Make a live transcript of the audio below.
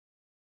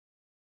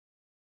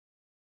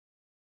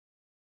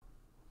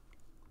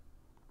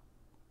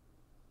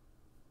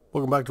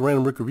Welcome back to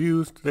Random Rick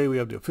Reviews. Today we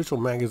have the official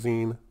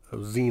magazine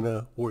of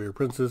Xena, Warrior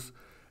Princess,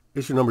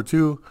 issue number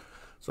 2.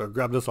 So I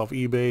grabbed this off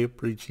eBay,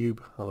 pretty cheap.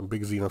 I'm a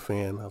big Xena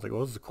fan. I was like,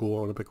 well, this is cool. I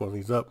want to pick one of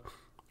these up.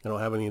 I don't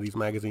have any of these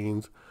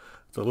magazines.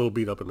 It's a little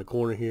beat up in the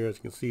corner here, as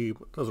you can see,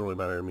 but it doesn't really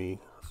matter to me.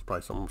 It's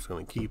probably something I'm just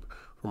going to keep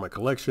for my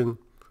collection.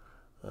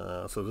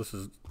 So this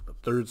is the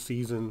 3rd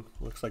season,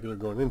 looks like they're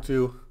going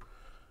into.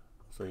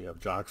 So you have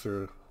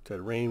Joxer,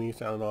 Ted Raimi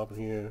sounding off in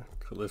here,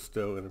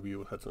 Callisto interview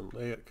with Hudson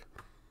Lake.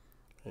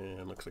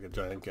 And looks like a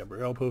giant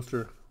Gabrielle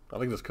poster. I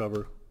like this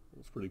cover.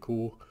 It's pretty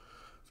cool.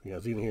 So you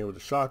got Xena here with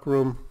the shock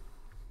room.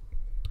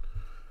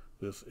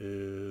 This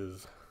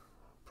is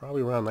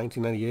probably around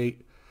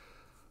 1998.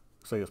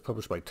 Looks like it was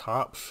published by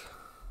Topps.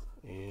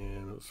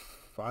 And it was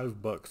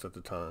 $5 at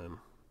the time.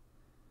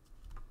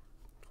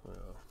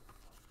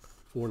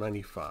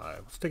 $4.95.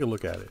 Let's take a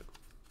look at it.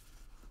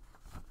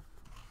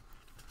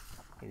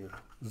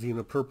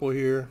 Xena purple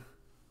here.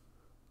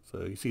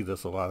 So you see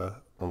this a lot of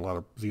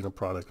Xena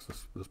products,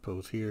 this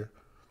pose here.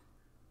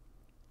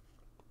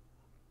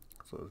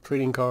 So the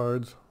trading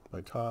cards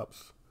by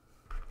Topps.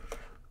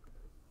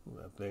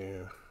 That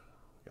there.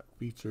 Got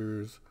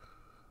features.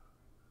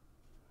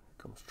 Here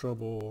comes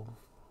trouble.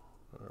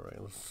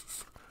 Alright,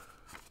 let's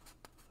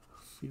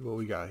see what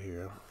we got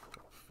here.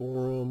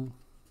 Forum.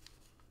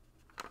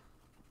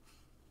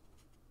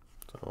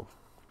 So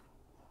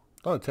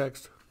a lot of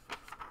text.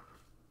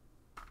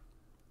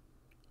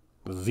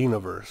 The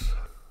Xenaverse.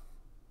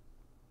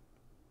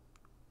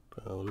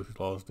 Lucy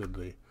Lawless did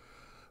the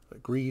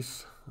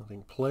Grease, I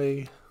think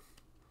Play,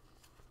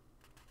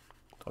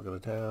 Talk of the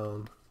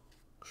Town,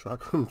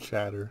 Shock Room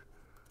Chatter.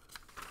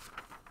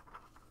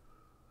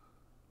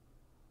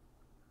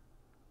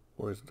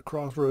 Where's the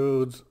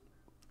Crossroads?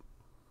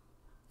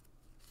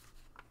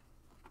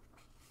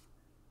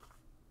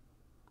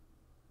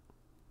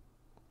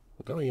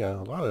 Oh yeah,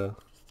 a lot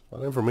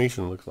of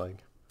information looks like.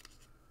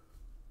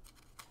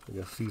 I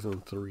guess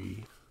season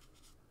 3.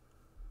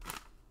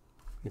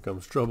 Here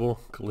comes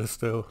trouble,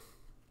 Callisto.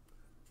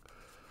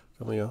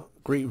 Definitely a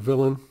great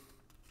villain.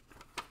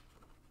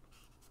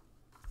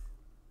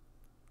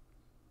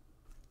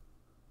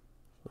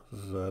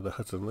 This is the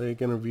Hudson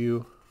Lake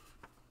interview.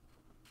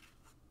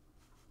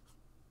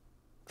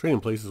 Trading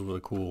Places was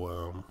a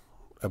cool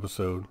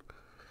episode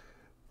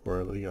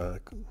where the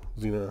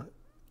Xena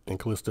and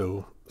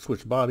Callisto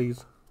switched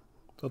bodies.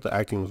 Thought the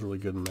acting was really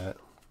good in that.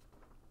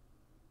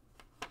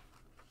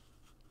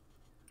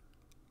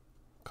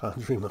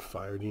 Conjuring the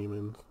Fire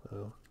Demons.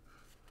 So.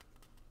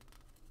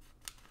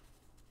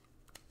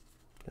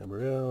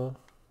 Gabrielle.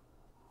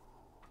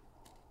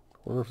 I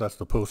wonder if that's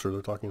the poster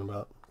they're talking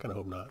about. Kind of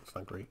hope not. It's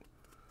not great.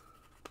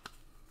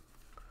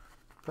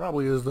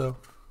 Probably is though.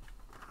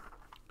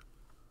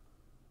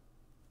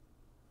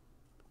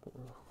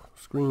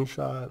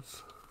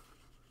 Screenshots.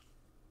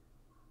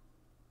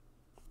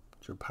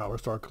 It's your Power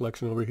Star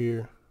collection over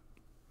here.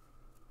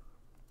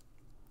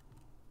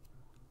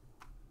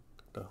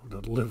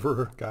 The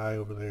deliverer guy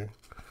over there.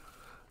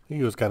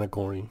 He was kind of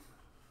corny.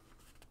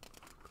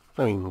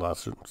 I mean,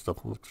 lots of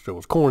stuff on the show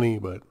was corny,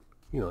 but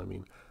you know what I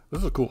mean.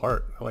 This is cool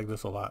art. I like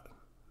this a lot.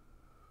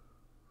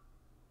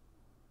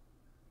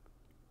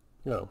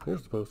 You know,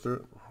 here's the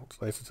poster. It's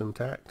nice, it's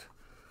intact.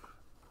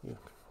 Yeah,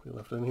 we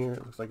left it in here.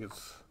 It looks like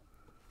it's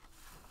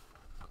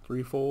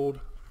 3-fold.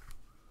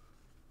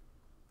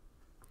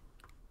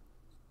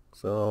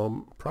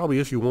 So probably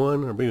issue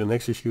 1, or maybe the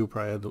next issue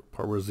probably had the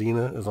part where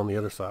Xena is on the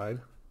other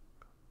side.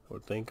 I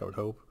would think, I would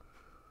hope.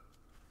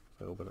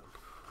 So, but if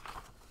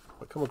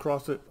I come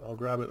across it, I'll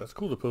grab it. That's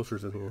cool, the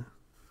posters in here.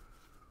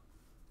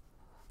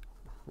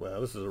 Wow,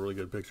 this is a really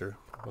good picture.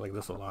 I like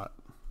this a lot.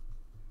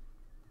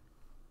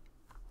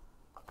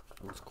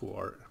 It's cool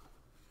art.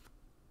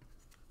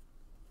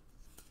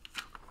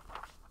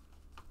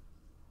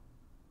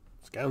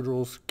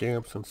 Scoundrels,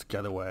 Scamps, and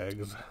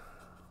Scalawags.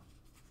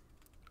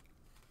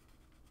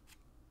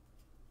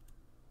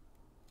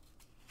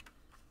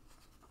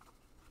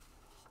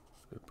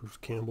 Bruce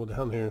Campbell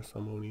down there,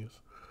 Simonius.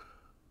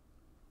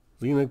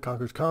 Xena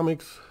Conquers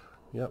Comics.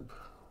 Yep.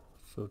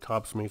 So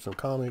Topps made some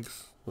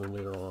comics. Then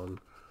later on,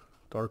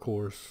 Dark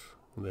Horse.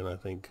 And then I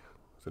think,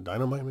 is it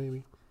Dynamite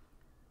maybe?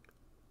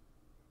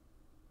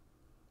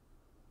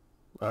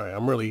 Alright,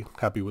 I'm really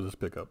happy with this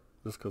pickup.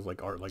 Just because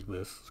like art like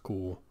this is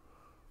cool.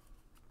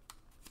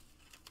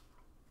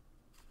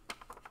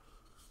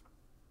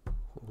 A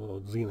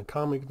little Xena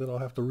comic that I'll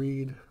have to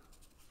read.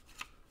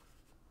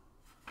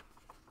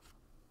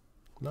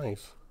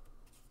 Nice.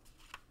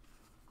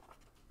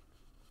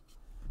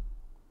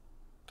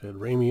 Ted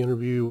Raimi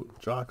interview,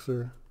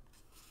 Joxer.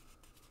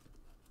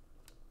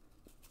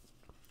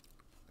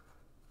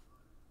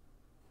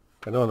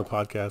 I know on the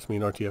podcast, me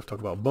and RTF talk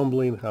about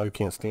bumbling, how he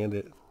can't stand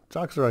it.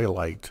 Joxer I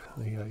liked.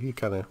 He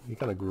kind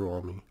of grew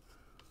on me.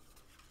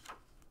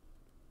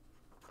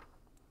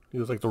 He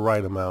was like the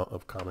right amount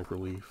of comic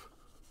relief.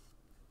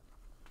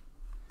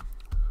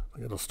 I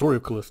got a story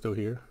of Callisto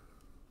here.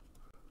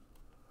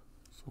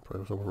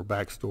 Probably some of her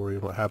backstory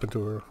and what happened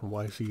to her and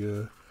why she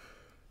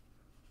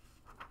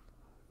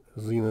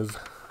Xena's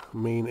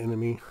main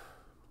enemy.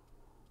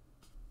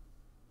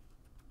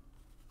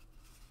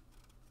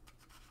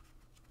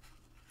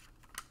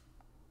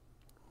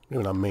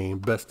 maybe not main,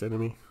 best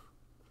enemy.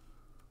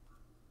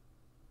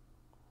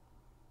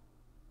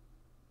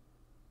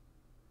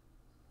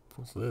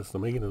 What's this? The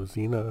making of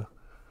Xena.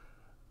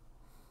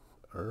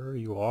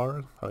 You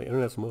are how the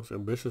internet's most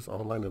ambitious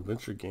online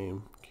adventure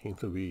game came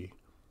to be.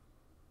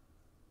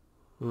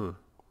 Never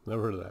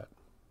heard of that.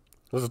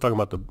 This is talking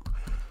about the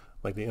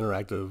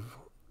interactive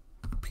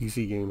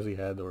PC games he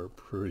had that were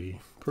pretty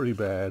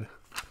bad.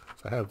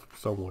 So I have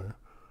somewhere.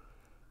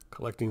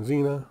 Collecting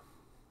Xena.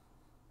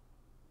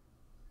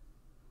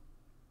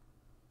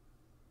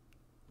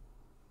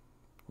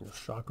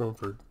 Chakram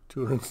for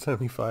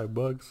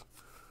 $275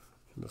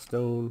 in the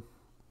stone.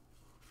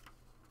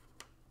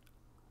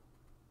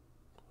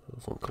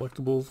 Some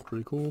collectibles,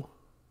 pretty cool.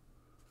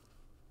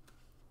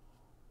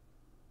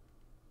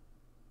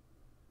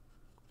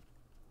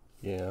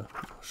 Yeah,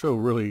 show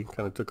really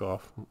kind of took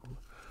off.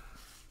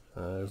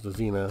 There's the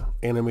Xena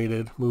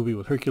animated movie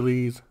with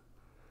Hercules.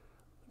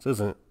 This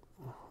isn't,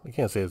 I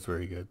can't say it's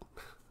very good.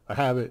 I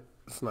have it.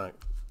 It's not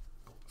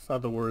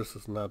the worst.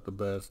 It's not the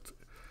best.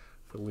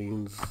 It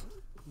leans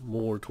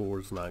more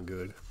towards not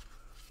good.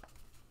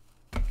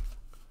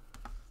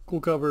 Cool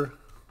cover.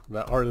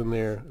 That art in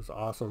there is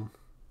awesome.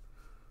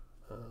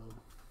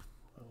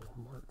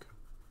 Mark.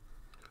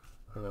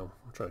 I don't know.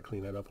 I'll try to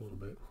clean that up a little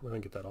bit. Let me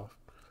get that off.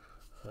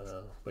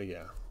 But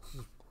yeah,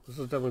 this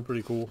is definitely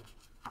pretty cool.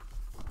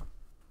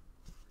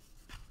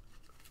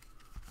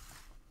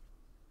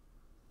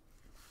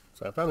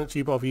 So I found it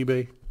cheap off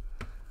eBay.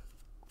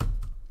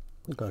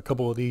 Got a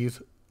couple of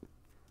these.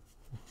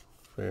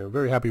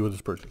 Very happy with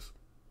this purchase.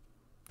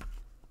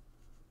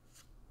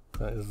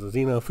 That is the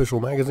Xena official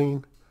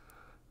magazine,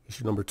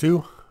 issue number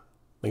 2.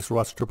 Thanks for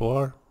watching Triple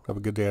R. Have a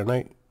good day or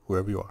night,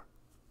 wherever you are.